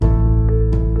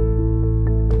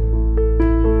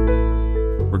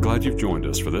glad you've joined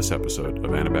us for this episode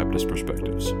of Anabaptist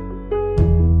Perspectives. I'm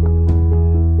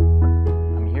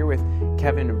here with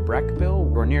Kevin Breckbill.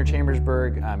 We're near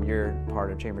Chambersburg. You're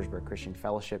part of Chambersburg Christian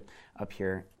Fellowship up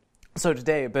here. So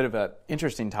today, a bit of an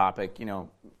interesting topic. You know,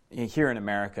 here in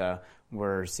America,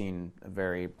 we're seeing a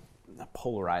very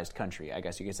polarized country, I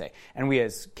guess you could say. And we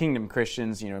as kingdom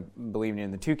Christians, believing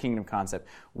in the two kingdom concept,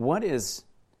 what is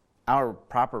our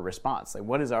proper response? Like,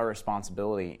 what is our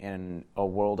responsibility in a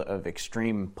world of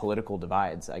extreme political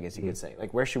divides, I guess you could say?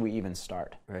 Like, where should we even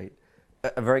start? Right.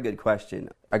 A very good question.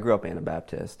 I grew up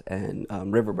Anabaptist and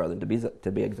River Brethren,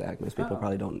 to be exact. Most people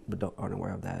probably aren't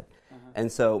aware of that.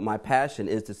 And so my passion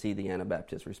is to see the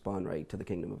Anabaptists respond right to the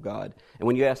kingdom of God. And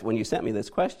when you sent me this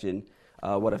question,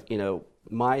 my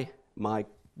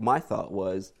thought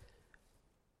was,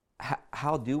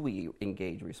 how do we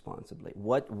engage responsibly?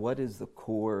 What is the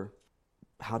core?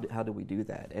 How do we do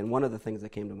that? And one of the things that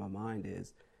came to my mind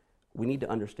is we need to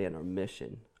understand our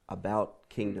mission about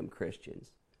kingdom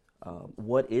Christians.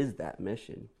 What is that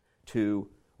mission to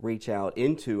reach out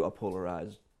into a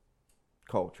polarized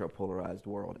culture, a polarized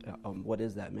world? What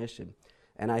is that mission?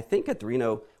 And I think at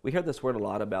Reno, we hear this word a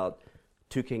lot about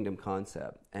two kingdom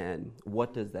concept, and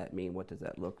what does that mean? What does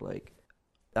that look like?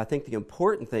 I think the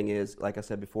important thing is, like I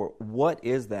said before, what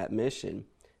is that mission?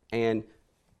 And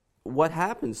what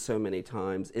happens so many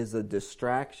times is the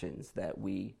distractions that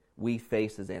we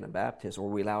face as Anabaptists, or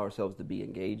we allow ourselves to be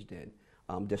engaged in,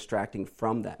 distracting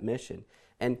from that mission.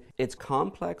 And it's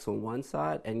complex on one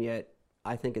side, and yet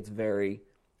I think it's very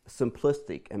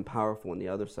simplistic and powerful on the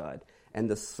other side. And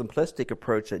the simplistic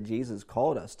approach that Jesus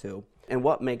called us to, and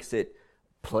what makes it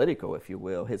political, if you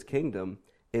will, his kingdom,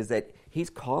 is that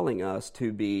he's calling us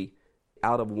to be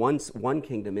out of one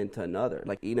kingdom into another.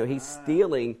 Like, he's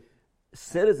stealing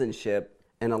citizenship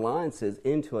and alliances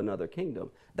into another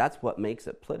kingdom. That's what makes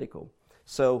it political.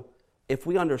 So if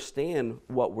we understand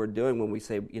what we're doing when we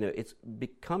say, it's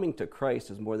becoming to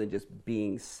Christ is more than just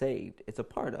being saved. It's a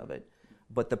part of it.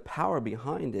 But the power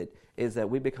behind it is that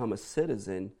we become a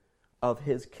citizen of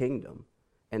his kingdom.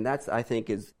 And that's, I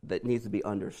think, that needs to be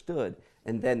understood.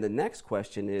 And then the next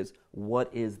question is, what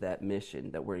is that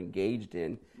mission that we're engaged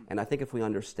in? And I think if we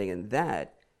understand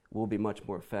that, we'll be much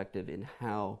more effective in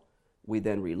how we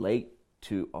then relate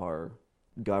to our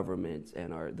governments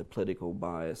and the political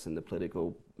bias and the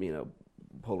political,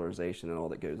 polarization and all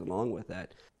that goes along with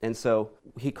that. And so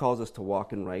he calls us to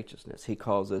walk in righteousness. He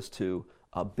calls us to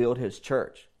build his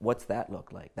church. What's that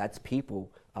look like? That's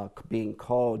people being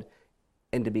called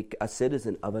and to be a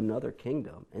citizen of another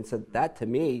kingdom. And so that, to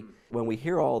me, when we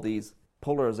hear all these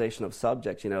polarization of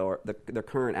subjects, or the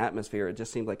current atmosphere, it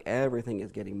just seems like everything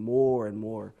is getting more and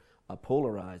more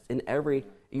polarized. And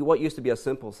what used to be a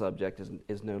simple subject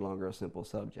is no longer a simple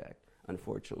subject,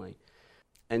 unfortunately.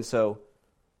 And so,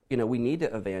 we need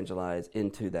to evangelize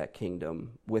into that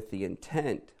kingdom with the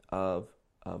intent of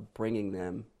bringing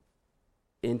them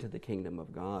into the kingdom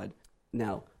of God.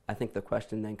 Now, I think the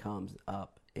question then comes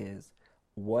up is,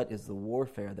 what is the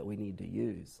warfare that we need to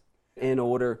use in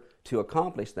order to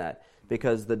accomplish that?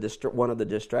 Because one of the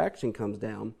distraction comes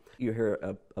down. You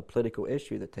hear a political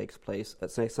issue that takes place,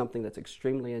 let's say something that's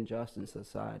extremely unjust in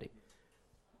society.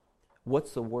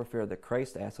 What's the warfare that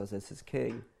Christ asks us as his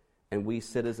king, and we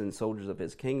citizens, soldiers of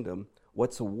his kingdom?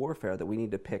 What's the warfare that we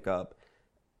need to pick up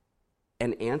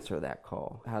and answer that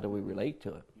call? How do we relate to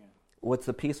it? Yeah. What's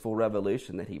the peaceful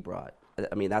revolution that he brought?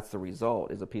 I mean, that's the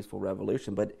result, is a peaceful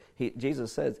revolution. But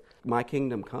Jesus says, my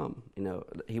kingdom come.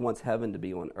 He wants heaven to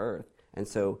be on earth. And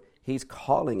so he's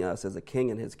calling us as a king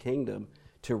in his kingdom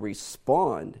to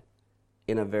respond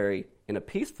in a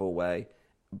peaceful way,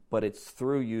 but it's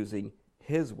through using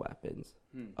his weapons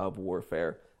of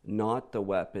warfare, not the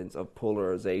weapons of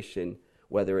polarization,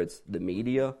 whether it's the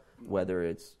media, whether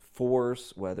it's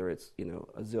force, whether it's,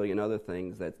 a zillion other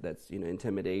things that's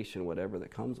intimidation, whatever that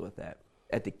comes with that.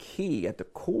 At the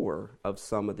core of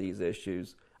some of these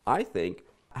issues, I think,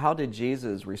 how did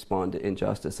Jesus respond to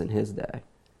injustice in his day?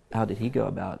 How did he go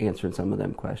about answering some of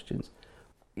them questions?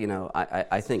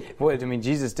 I think... Well,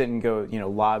 Jesus didn't go,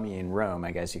 lobby in Rome,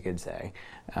 I guess you could say.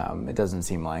 It doesn't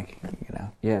seem like,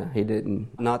 Yeah, he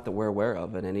didn't. Not that we're aware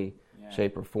of in any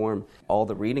shape or form. All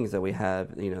the readings that we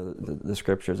have, the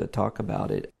scriptures that talk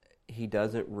about it, he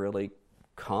doesn't really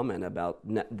comment about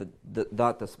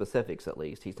not the specifics, at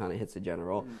least. He kind of hits the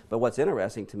general. But what's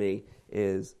interesting to me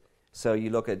is, so you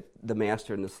look at the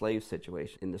master and the slave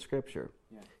situation in the scripture.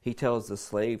 Yeah. He tells the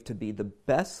slave to be the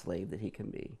best slave that he can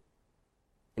be.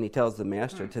 And he tells the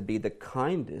master to be the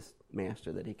kindest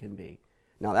master that he can be.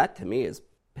 Now that, to me,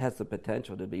 has the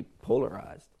potential to be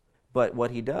polarized. But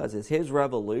what he does is his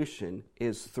revolution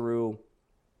is through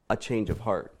a change of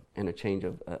heart. and a change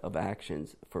of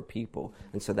actions for people.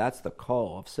 And so that's the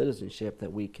call of citizenship,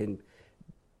 that we can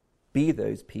be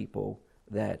those people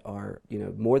that are,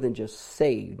 more than just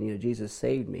saved. Jesus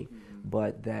saved me,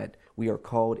 but that we are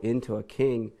called into a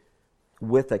king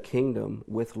with a kingdom,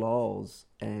 with laws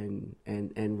and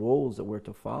rules that we're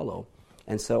to follow.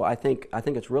 And so I think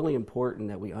it's really important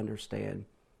that we understand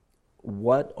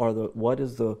what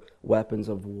is the weapons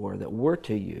of war that we're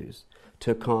to use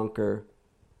to conquer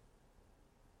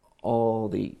all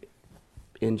the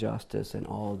injustice and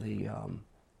all the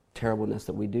terribleness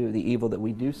that we do, the evil that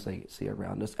we do see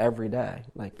around us every day.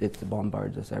 Like, it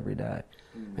bombards us every day.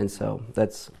 And so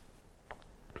that's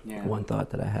one thought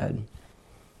that I had.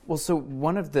 Well, so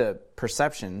one of the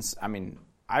perceptions,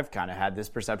 I've kind of had this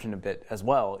perception a bit as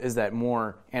well, is that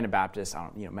more Anabaptists,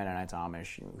 Mennonites,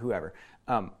 Amish, whoever,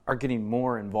 are getting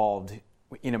more involved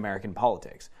in American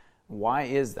politics. Why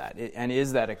is that? And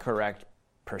is that a correct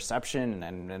perception?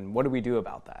 And what do we do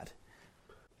about that?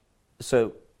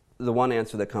 So the one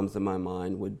answer that comes to my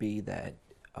mind would be that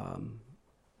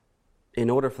in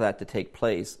order for that to take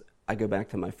place, I go back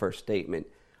to my first statement,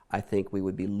 I think we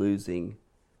would be losing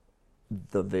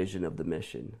the vision of the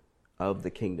mission of the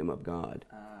kingdom of God,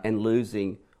 and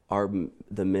losing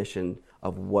the mission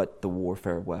of what the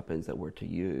warfare weapons that we're to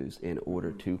use in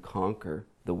order to conquer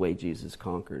the way Jesus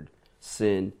conquered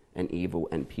sin and evil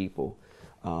and people.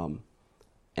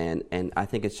 And I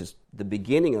think it's just the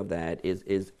beginning of that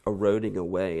is eroding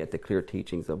away at the clear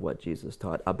teachings of what Jesus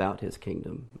taught about his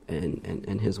kingdom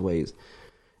and his ways.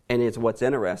 And it's what's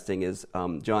interesting is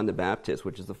John the Baptist,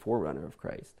 which is the forerunner of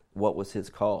Christ. What was his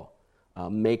call?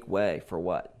 Make way for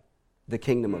what? The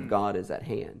kingdom of God is at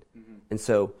hand. And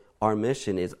so our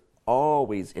mission is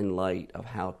always in light of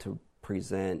how to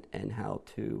present and how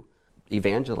to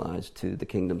evangelize to the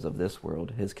kingdoms of this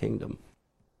world, his kingdom.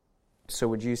 So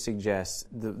would you suggest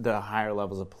the higher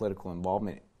levels of political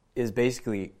involvement is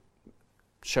basically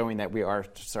showing that we are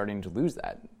starting to lose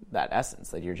that essence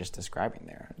that you're just describing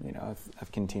there,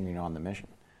 of continuing on the mission?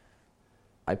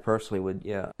 I personally would,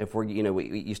 yeah. If we're,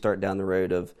 you start down the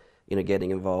road of,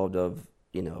 getting involved of,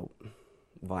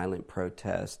 violent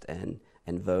protest and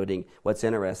voting. What's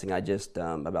interesting, I just,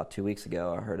 about 2 weeks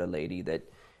ago, I heard a lady that,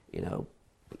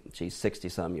 she's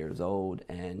 60-some years old,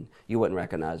 and you wouldn't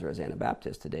recognize her as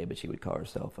Anabaptist today, but she would call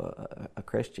herself a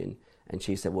Christian. And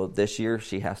she said, well, this year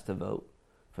she has to vote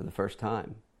for the first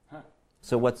time. Huh.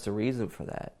 So what's the reason for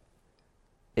that?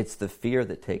 It's the fear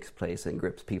that takes place and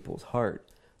grips people's heart,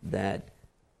 that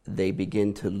they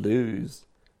begin to lose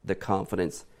the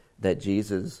confidence that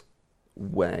Jesus'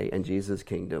 way and Jesus'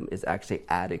 kingdom is actually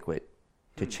adequate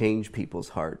to change people's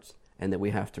hearts, and that we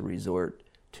have to resort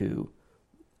to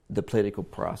the political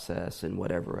process and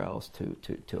whatever else to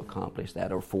accomplish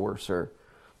that, or force, or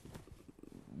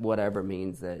whatever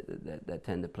means that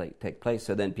tend to take place.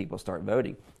 So then people start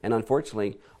voting. And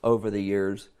unfortunately, over the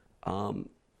years,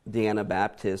 the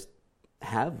Anabaptists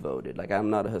have voted. Like, I'm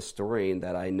not a historian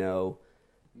that I know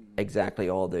exactly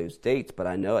all those dates, but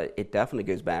I know it definitely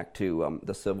goes back to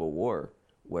the Civil War,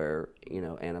 where,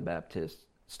 Anabaptists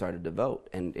started to vote.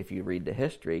 And if you read the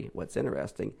history, what's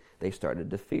interesting, they started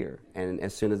to fear. And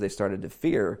as soon as they started to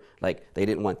fear, like, they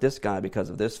didn't want this guy because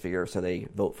of this fear, so they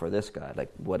vote for this guy, like,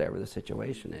 whatever the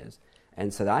situation is.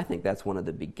 And so I think that's one of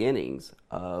the beginnings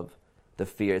of the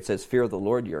fear. It says, fear the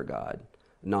Lord your God,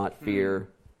 not fear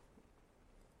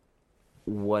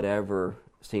whatever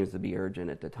seems to be urgent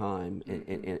at the time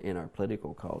in our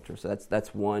political culture. So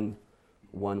that's one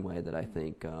way that I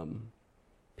think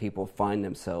people find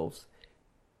themselves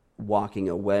walking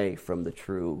away from the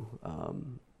true,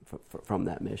 from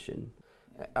that mission.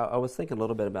 I was thinking a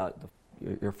little bit about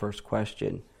your first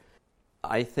question.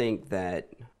 I think that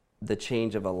the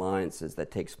change of alliances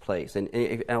that takes place, and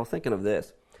I was thinking of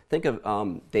this. Think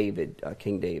of David,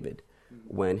 King David,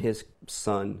 when his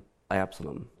son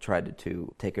Absalom tried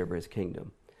to take over his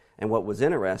kingdom. And what was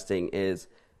interesting is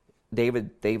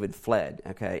David fled,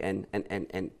 okay,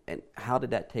 and how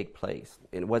did that take place?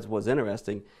 And what was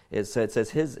interesting is, so it says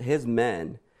his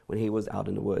men, when he was out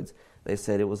in the woods, they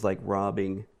said it was like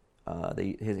robbing,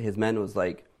 his men was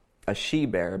like a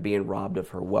she-bear being robbed of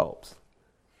her whelps.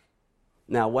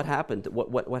 Now, what happened?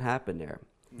 What happened there?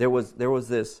 There was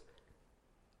this.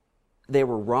 They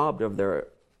were robbed of their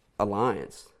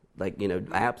alliance. Like,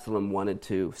 Absalom wanted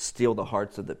to steal the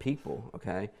hearts of the people,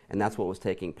 okay? And that's what was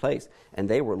taking place. And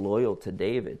they were loyal to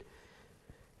David.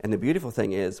 And the beautiful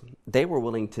thing is, they were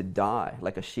willing to die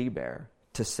like a she-bear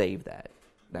to save that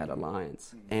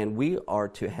alliance. And we are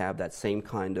to have that same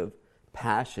kind of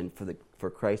passion for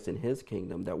Christ and his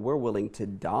kingdom, that we're willing to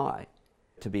die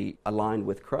to be aligned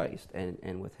with Christ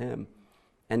and with him.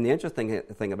 And the interesting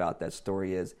thing about that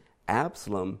story is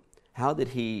Absalom, how did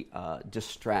he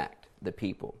distract the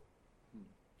people?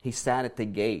 He sat at the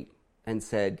gate and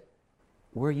said,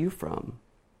 "Where are you from?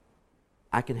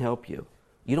 I can help you.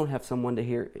 You don't have someone to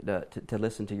hear to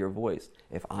listen to your voice.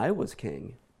 If I was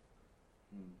king,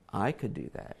 I could do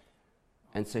that."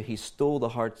 And so he stole the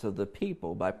hearts of the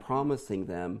people by promising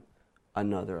them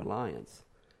another alliance.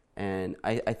 And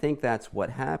I think that's what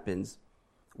happens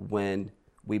when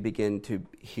we begin to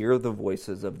hear the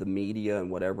voices of the media and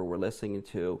whatever we're listening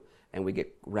to, and we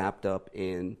get wrapped up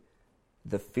in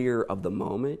the fear of the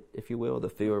moment, if you will, the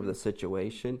fear of the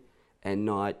situation, and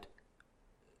not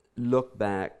look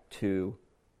back to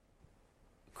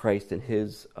Christ and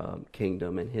his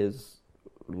kingdom and his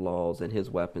laws and his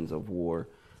weapons of war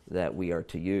that we are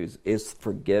to use. Is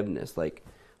forgiveness,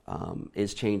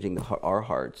 is changing our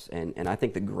hearts. And I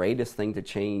think the greatest thing to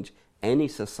change any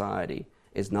society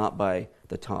is not by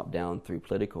the top down through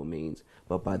political means,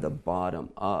 but by the bottom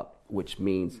up, which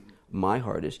means my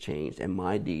heart is changed and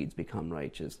my deeds become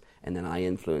righteous, and then I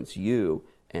influence you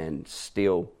and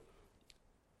steal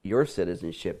your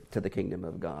citizenship to the kingdom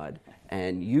of God,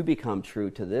 and you become true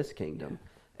to this kingdom.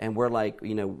 And we're like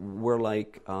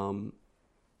an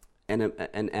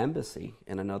embassy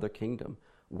in another kingdom.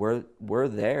 We're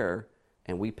there,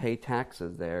 and we pay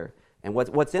taxes there. And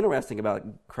what's interesting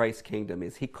about Christ's kingdom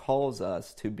is he calls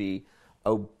us to be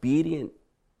obedient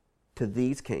to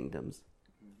these kingdoms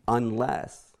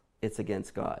unless it's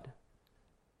against God.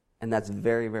 And that's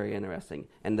very, very interesting.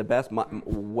 And the best,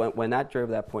 when that drove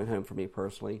that point home for me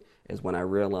personally, is when I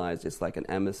realized it's like an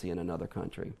embassy in another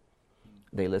country.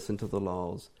 They listen to the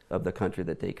laws of the country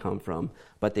that they come from,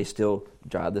 but they still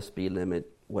drive the speed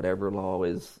limit, whatever law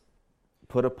is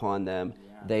put upon them.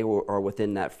 Yeah. They are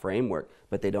within that framework,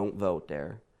 but they don't vote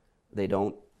there. They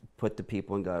don't put the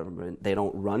people in government. They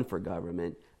don't run for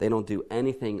government. They don't do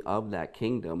anything of that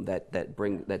kingdom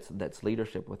that's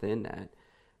leadership within that.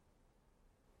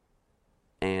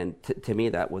 And to me,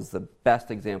 that was the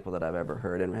best example that I've ever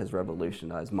heard, and has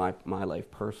revolutionized my life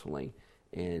personally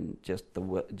in just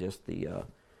the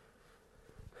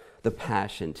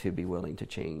passion to be willing to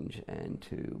change and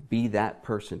to be that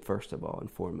person first of all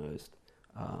and foremost,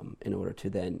 in order to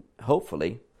then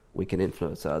hopefully we can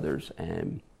influence others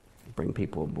and bring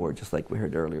people aboard, just like we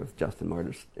heard earlier with Justin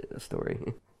Martyr's story.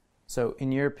 So,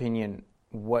 in your opinion,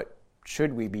 what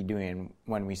should we be doing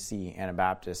when we see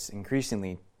Anabaptists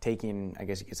increasingly taking, I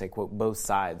guess you could say, quote, both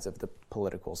sides of the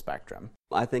political spectrum?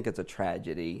 I think it's a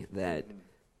tragedy that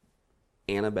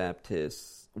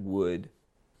Anabaptists would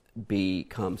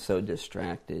become so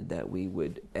distracted that we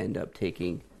would end up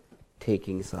taking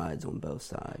sides on both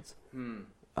sides.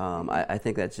 I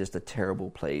think that's just a terrible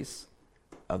place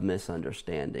of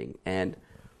misunderstanding. And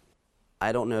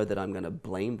I don't know that I'm going to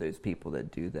blame those people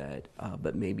that do that,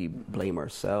 but maybe blame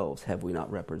ourselves. Have we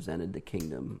not represented the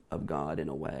kingdom of God in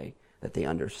a way that they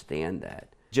understand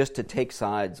that? Just to take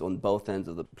sides on both ends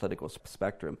of the political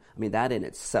spectrum, I mean, that in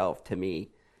itself, to me,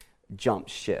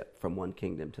 jumps ship from one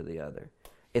kingdom to the other.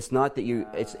 It's not that you.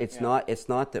 It's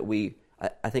not that we.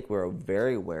 I think we're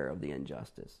very aware of the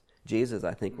injustice. Jesus,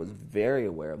 I think, was very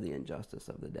aware of the injustice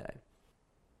of the day,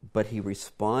 but he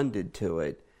responded to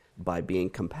it by being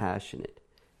compassionate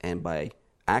and by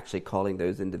actually calling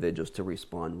those individuals to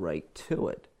respond right to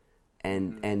it.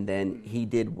 And then he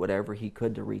did whatever he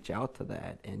could to reach out to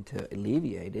that and to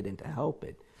alleviate it and to help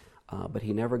it. But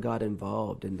he never got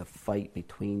involved in the fight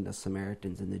between the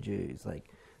Samaritans and the Jews. Like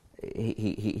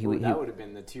that would have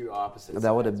been the two opposites.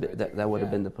 That would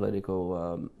have been the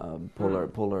political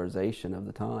polarization of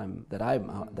the time that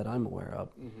I'm aware of.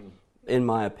 Mm-hmm. In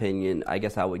my opinion, I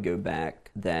guess I would go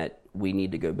back that we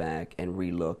need to go back and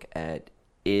relook at,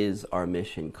 is our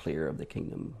mission clear of the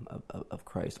kingdom of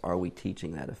Christ? Are we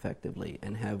teaching that effectively?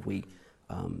 And have we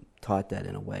taught that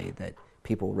in a way that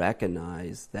people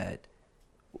recognize that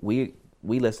we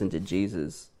listen to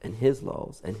Jesus and his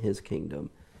laws and his kingdom,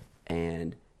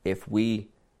 and if we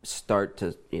start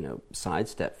to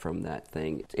sidestep from that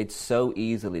thing, it's so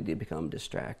easily to become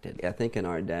distracted. I think in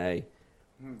our day,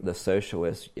 the social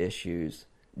issues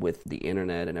with the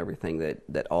internet and everything,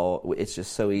 it's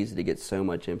just so easy to get so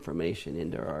much information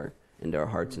into our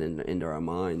hearts and into our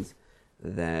minds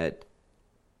that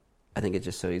I think it's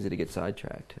just so easy to get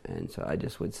sidetracked. And so I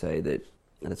just would say that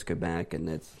let's go back and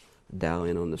let's dial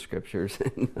in on the scriptures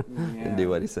and do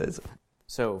what he says.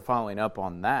 So following up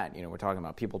on that, we're talking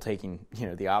about people taking,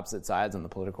 the opposite sides on the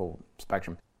political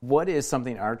spectrum. What is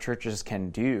something our churches can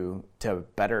do to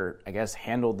better, I guess,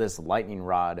 handle this lightning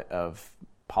rod of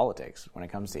politics when it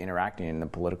comes to interacting in the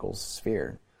political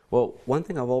sphere? Well, one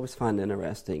thing I've always found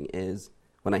interesting is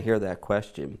when I hear that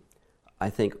question, I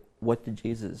think what did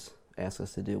Jesus ask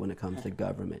us to do when it comes to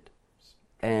government?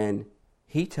 And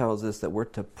he tells us that we're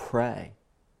to pray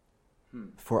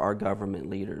for our government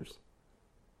leaders.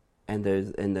 And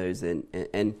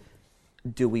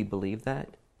do we believe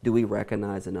that? Do we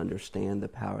recognize and understand the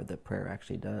power that prayer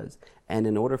actually does? And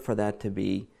in order for that to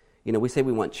be, we say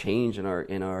we want change in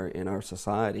our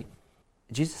society.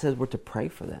 Jesus says we're to pray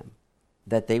for them,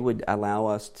 that they would allow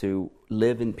us to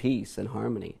live in peace and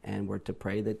harmony, and we're to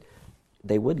pray that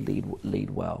they would lead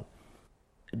well.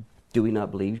 Do we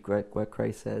not believe what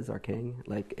Christ says, our King?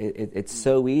 Like it's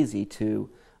so easy to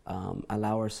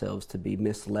allow ourselves to be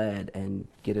misled and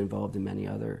get involved in many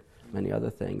other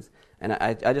things. And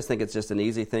I just think it's just an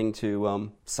easy thing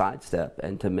to sidestep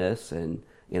and to miss. And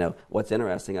what's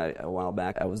interesting, a while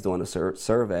back I was doing a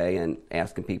survey and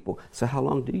asking people, so how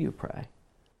long do you pray?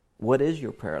 What is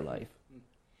your prayer life?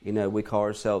 We call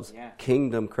ourselves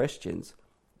Kingdom Christians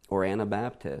or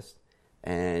Anabaptists,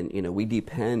 and we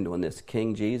depend on this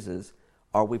King Jesus.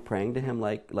 Are we praying to him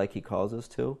like he calls us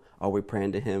to? Are we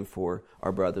praying to him for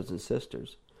our brothers and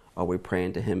sisters? Are we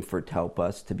praying to him to help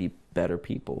us to be better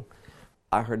people?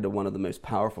 I heard one of the most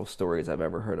powerful stories I've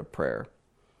ever heard of prayer,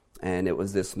 and it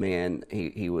was this man.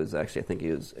 He was actually, I think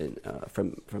he was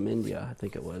from India. I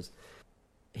think it was.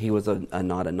 He was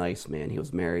not a nice man. He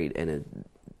was married, and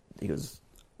he was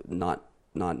not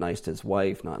nice to his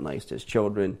wife, not nice to his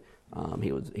children.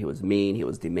 He was mean. He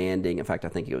was demanding. In fact, I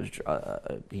think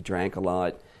he drank a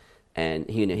lot, and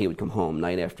he would come home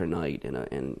night after night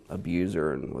and abuse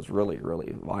her, and was really,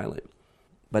 really violent.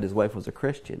 But his wife was a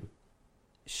Christian.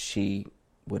 She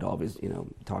would always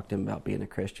talk to him about being a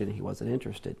Christian. He wasn't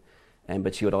interested,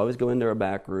 but she would always go into her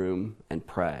back room and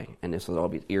pray, and this was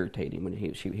always irritating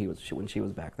when she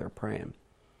was back there praying.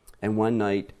 And one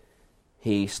night,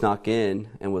 he snuck in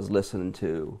and was listening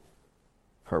to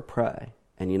her pray.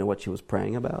 And you know what she was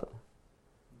praying about?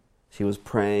 She was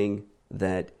praying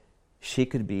that she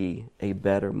could be a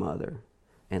better mother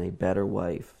and a better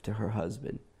wife to her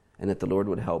husband, and that the Lord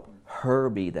would help her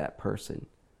be that person.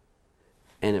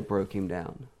 And it broke him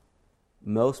down.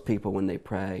 Most people, when they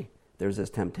pray, there's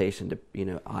this temptation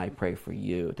to, I pray for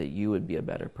you, that you would be a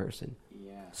better person.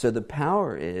 Yeah. So the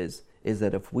power is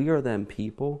that if we are them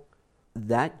people,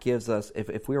 that gives us,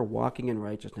 if we are walking in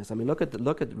righteousness. I mean, look at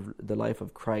the life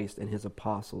of Christ and his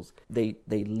apostles. They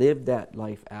lived that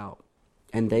life out,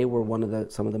 and they were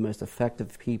some of the most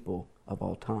effective people of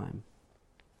all time.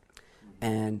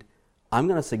 And I'm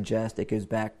going to suggest it goes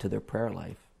back to their prayer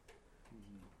life.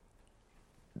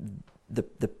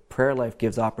 The prayer life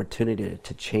gives opportunity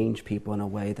to change people in a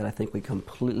way that I think we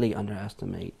completely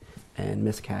underestimate and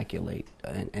miscalculate,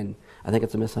 and I think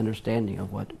it's a misunderstanding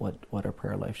of what our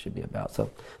prayer life should be about. So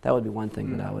that would be one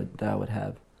thing that I would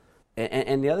have.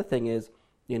 And the other thing is,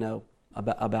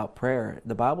 about prayer.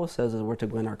 The Bible says that we're to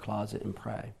go in our closet and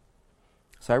pray.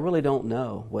 So I really don't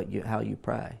know how you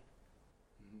pray,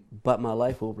 but my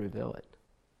life will reveal it.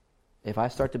 If I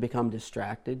start to become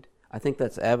distracted, I think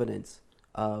that's evidence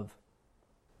of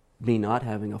me not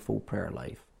having a full prayer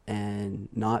life and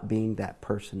not being that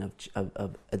person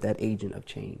of that agent of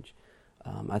change.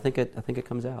 I think it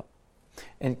comes out.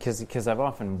 And because I've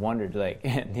often wondered,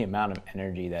 the amount of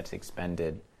energy that's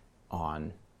expended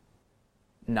on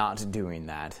not doing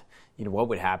that. What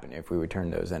would happen if we would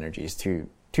turn those energies to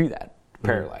that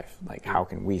prayer life? How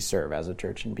can we serve as a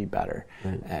church and be better,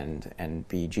 and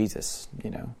be Jesus,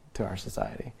 to our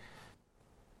society?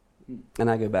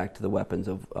 And I go back to the weapons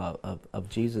of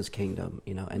Jesus' kingdom,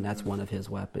 and that's one of his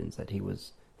weapons that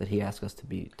he asked us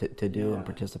to do and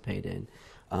participate in.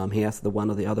 He asked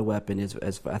the other weapon is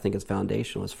I think is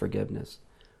foundational, is forgiveness.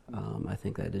 I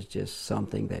think that is just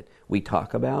something that we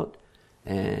talk about,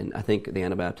 and I think the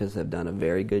Anabaptists have done a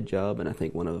very good job. And I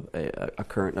think one of a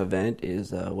current event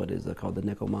is what is called the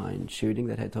nickel mine shooting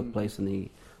that had took place in the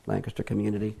Lancaster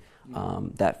community.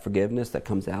 That forgiveness that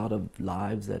comes out of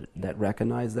lives that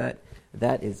recognize that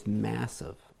is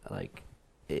massive.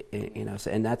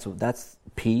 And that's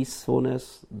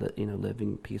peacefulness.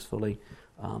 Living peacefully.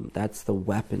 That's the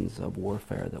weapons of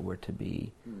warfare that we're to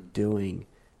be doing.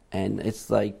 And it's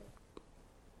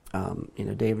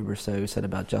David Rousseau said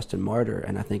about Justin Martyr,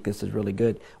 and I think this is really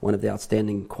good. One of the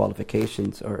outstanding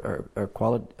qualifications or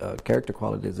character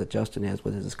qualities that Justin has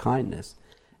was his kindness.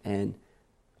 And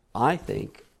I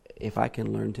think if I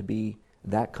can learn to be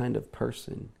that kind of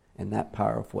person and that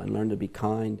powerful and learn to be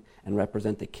kind and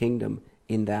represent the kingdom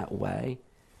in that way,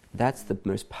 that's the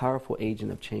most powerful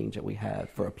agent of change that we have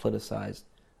for a politicized,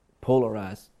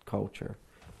 polarized culture,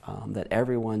 that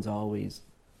everyone's always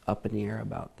up in the air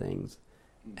about things.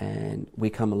 And we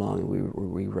come along and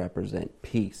we represent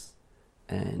peace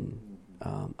and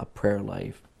a prayer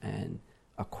life and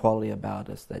a quality about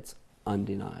us that's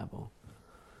undeniable.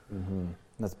 Mm-hmm.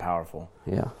 That's powerful.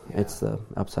 Yeah, it's the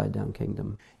upside down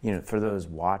kingdom. For those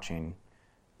watching,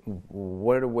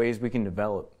 what are the ways we can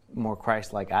develop more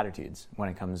Christ-like attitudes when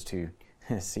it comes to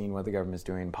seeing what the government's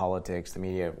doing, politics, the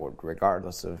media,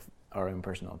 regardless of our own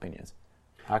personal opinions?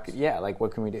 What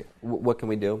can we do? What can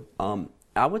we do?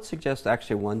 I would suggest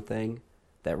actually one thing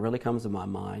that really comes to my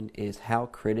mind is how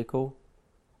critical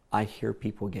I hear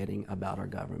people getting about our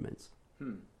governments.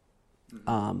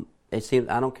 It seems,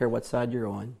 I don't care what side you're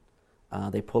on,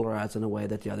 they polarize in a way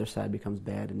that the other side becomes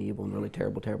bad and evil and really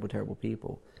terrible, terrible, terrible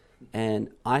people. And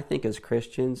I think as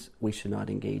Christians, we should not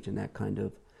engage in that kind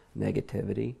of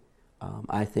negativity.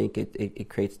 I think it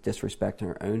creates disrespect in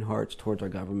our own hearts towards our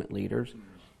government leaders.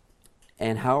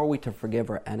 And how are we to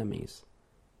forgive our enemies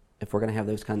if we're going to have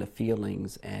those kind of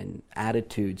feelings and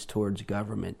attitudes towards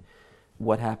government?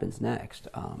 What happens next?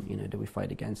 Do we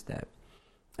fight against that?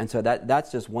 And so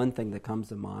that's just one thing that comes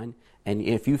to mind. And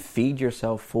if you feed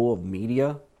yourself full of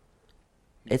media,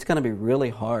 it's going to be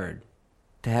really hard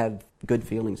to have good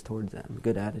feelings towards them,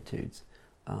 good attitudes.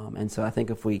 And so I think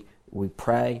if we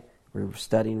pray, we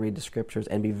study and read the scriptures,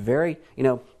 and be very,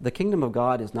 the kingdom of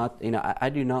God is not, I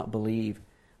do not believe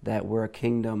that we're a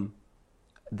kingdom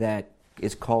that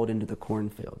is called into the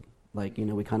cornfield. Like,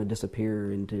 we kind of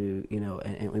disappear into,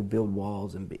 and we build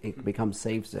walls and become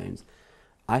safe zones.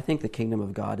 I think the kingdom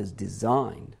of God is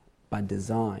designed, by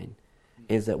design,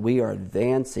 is that we are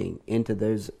advancing into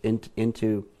those,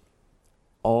 into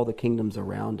all the kingdoms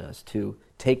around us, to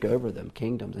take over them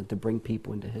kingdoms and to bring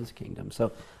people into his kingdom.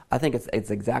 So I think it's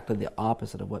exactly the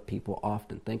opposite of what people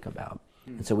often think about.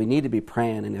 And so we need to be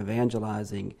praying and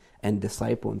evangelizing and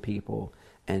discipling people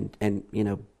and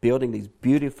building these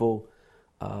beautiful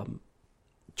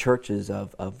churches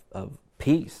of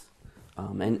peace.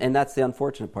 And that's the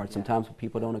unfortunate part. Sometimes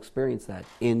people don't experience that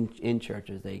in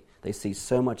churches. They see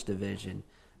so much division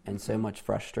and so much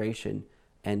frustration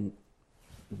and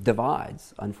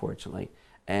divides, unfortunately.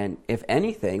 And if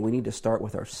anything, we need to start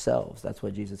with ourselves. That's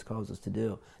what Jesus calls us to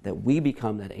do. That we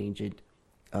become that agent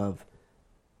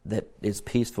that is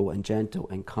peaceful and gentle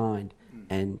and kind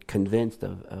and convinced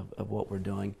of what we're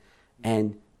doing.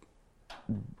 And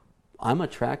I'm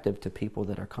attractive to people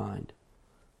that are kind.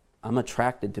 I'm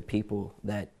attracted to people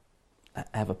that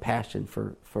have a passion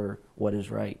for what is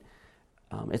right.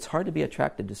 It's hard to be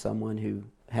attracted to someone who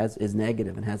is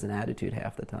negative and has an attitude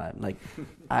half the time. Like,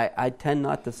 I tend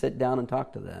not to sit down and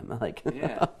talk to them. Like,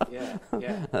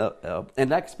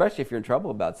 and especially if you're in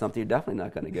trouble about something, you're definitely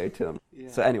not going to go to them. Yeah.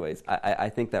 So, anyways, I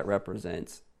think that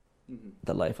represents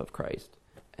the life of Christ,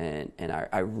 and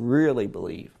I really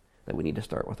believe that we need to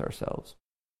start with ourselves.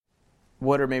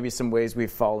 What are maybe some ways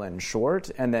we've fallen short,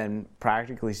 and then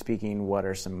practically speaking, what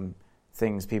are some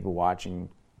things people watching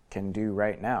can do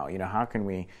right now? How can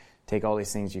we take all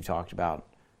these things you've talked about,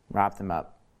 wrap them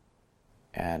up,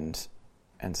 and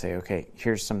say, okay,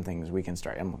 here's some things we can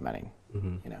start implementing.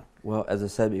 Well, as I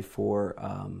said before,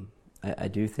 I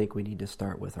do think we need to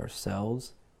start with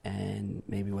ourselves and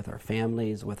maybe with our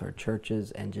families, with our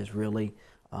churches, and just really,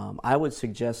 I would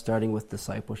suggest starting with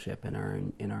discipleship in our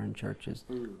own churches.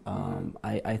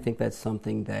 I think that's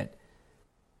something that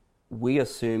we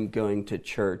assume going to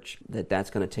church that's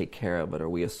going to take care of it, or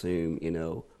we assume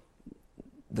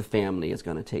the family is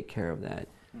going to take care of that.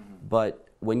 But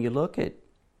when you look at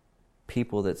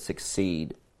people that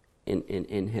succeed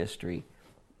in history,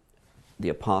 the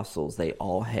apostles, they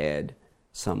all had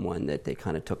someone that they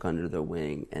kind of took under their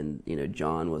wing. And,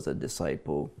 John was a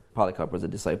disciple. Polycarp was a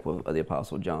disciple of the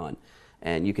apostle John.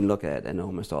 And you can look at it and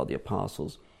almost all the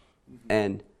apostles.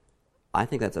 And I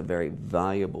think that's a very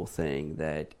valuable thing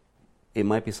that it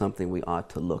might be something we ought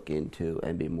to look into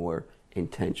and be more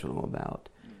intentional about.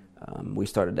 We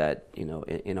started that,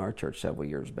 in our church several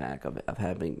years back of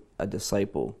having a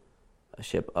discipleship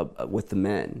with the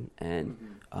men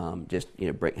and just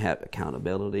have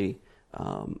accountability,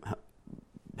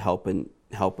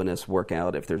 helping us work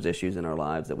out if there's issues in our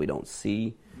lives that we don't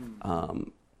see,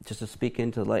 just to speak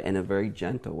into light in a very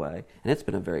gentle way, and it's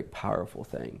been a very powerful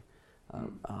thing.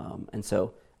 And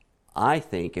so, I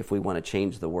think if we want to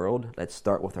change the world, let's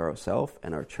start with ourselves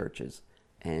and our churches,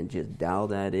 and just dial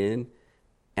that in.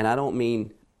 And I don't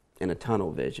mean in a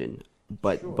tunnel vision,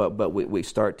 but we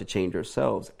start to change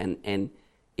ourselves. And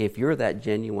if you're that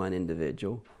genuine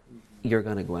individual, you're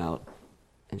going to go out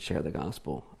and share the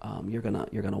gospel. You're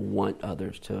gonna want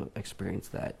others to experience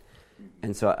that.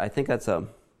 And so I think that's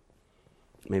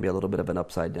maybe a little bit of an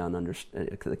upside down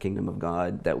the kingdom of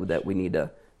God that we need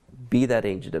to be that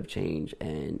agent of change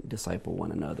and disciple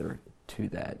one another to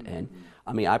that. And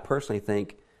I mean, I personally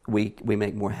think we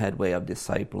make more headway of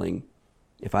discipling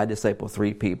if I disciple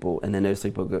 3 people and then those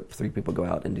 3 people go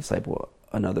out and disciple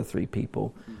another 3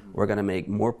 people, we're going to make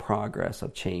more progress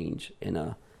of change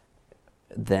than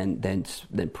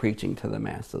preaching to the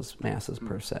masses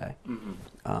per se.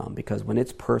 Because when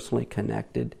it's personally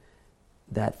connected,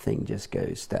 that thing just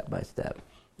goes step by step.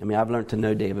 I mean, I've learned to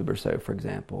know David Berceau, for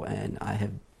example, and I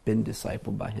have been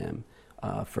discipled by him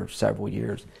for several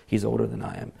years. He's older than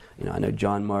I am. I know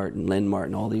John Martin, Lynn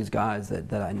Martin, all these guys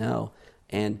that I know,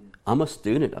 and I'm a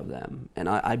student of them, and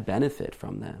I benefit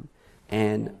from them.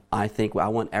 And I think I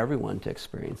want everyone to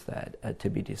experience that, to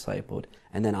be discipled.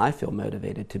 And then I feel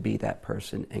motivated to be that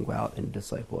person and go out and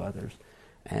disciple others.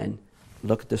 And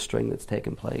look at the string that's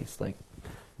taken place. Like,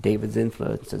 David's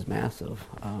influence is massive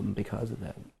because of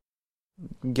that.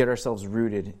 Get ourselves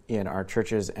rooted in our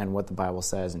churches and what the Bible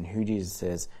says and who Jesus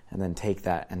is, and then take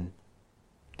that and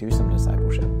do some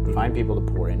discipleship. Find people to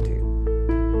pour into.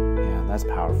 Yeah, that's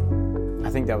powerful.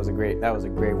 I think that was a great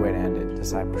way to end it,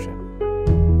 discipleship.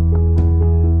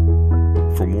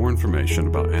 For more information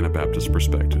about Anabaptist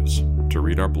Perspectives, to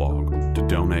read our blog, to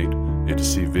donate, and to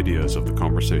see videos of the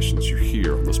conversations you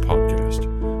hear on this podcast,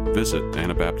 visit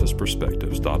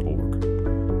AnabaptistPerspectives.org.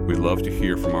 We love to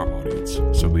hear from our audience,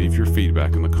 so leave your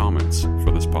feedback in the comments for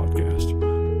this podcast,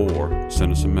 or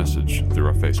send us a message through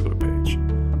our Facebook page.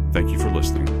 Thank you for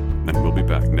listening, and we'll be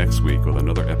back next week with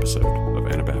another episode of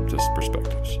Anabaptist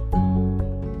Perspectives.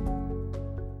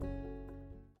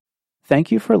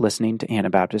 Thank you for listening to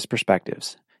Anabaptist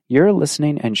Perspectives. Your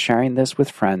listening and sharing this with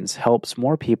friends helps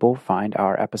more people find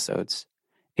our episodes.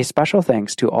 A special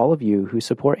thanks to all of you who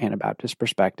support Anabaptist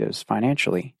Perspectives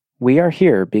financially. We are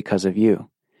here because of you.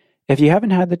 If you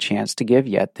haven't had the chance to give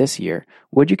yet this year,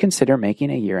 would you consider making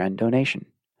a year-end donation?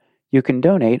 You can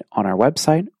donate on our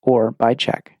website or by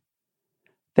check.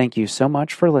 Thank you so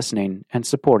much for listening and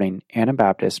supporting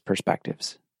Anabaptist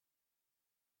Perspectives.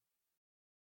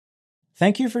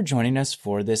 Thank you for joining us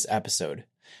for this episode.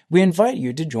 We invite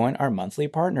you to join our monthly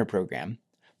partner program.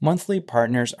 Monthly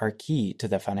partners are key to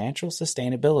the financial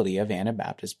sustainability of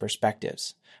Anabaptist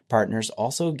Perspectives. Partners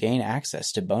also gain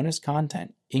access to bonus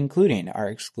content, including our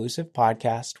exclusive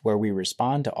podcast where we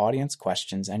respond to audience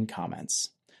questions and comments.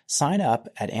 Sign up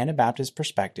at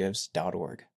AnabaptistPerspectives.org.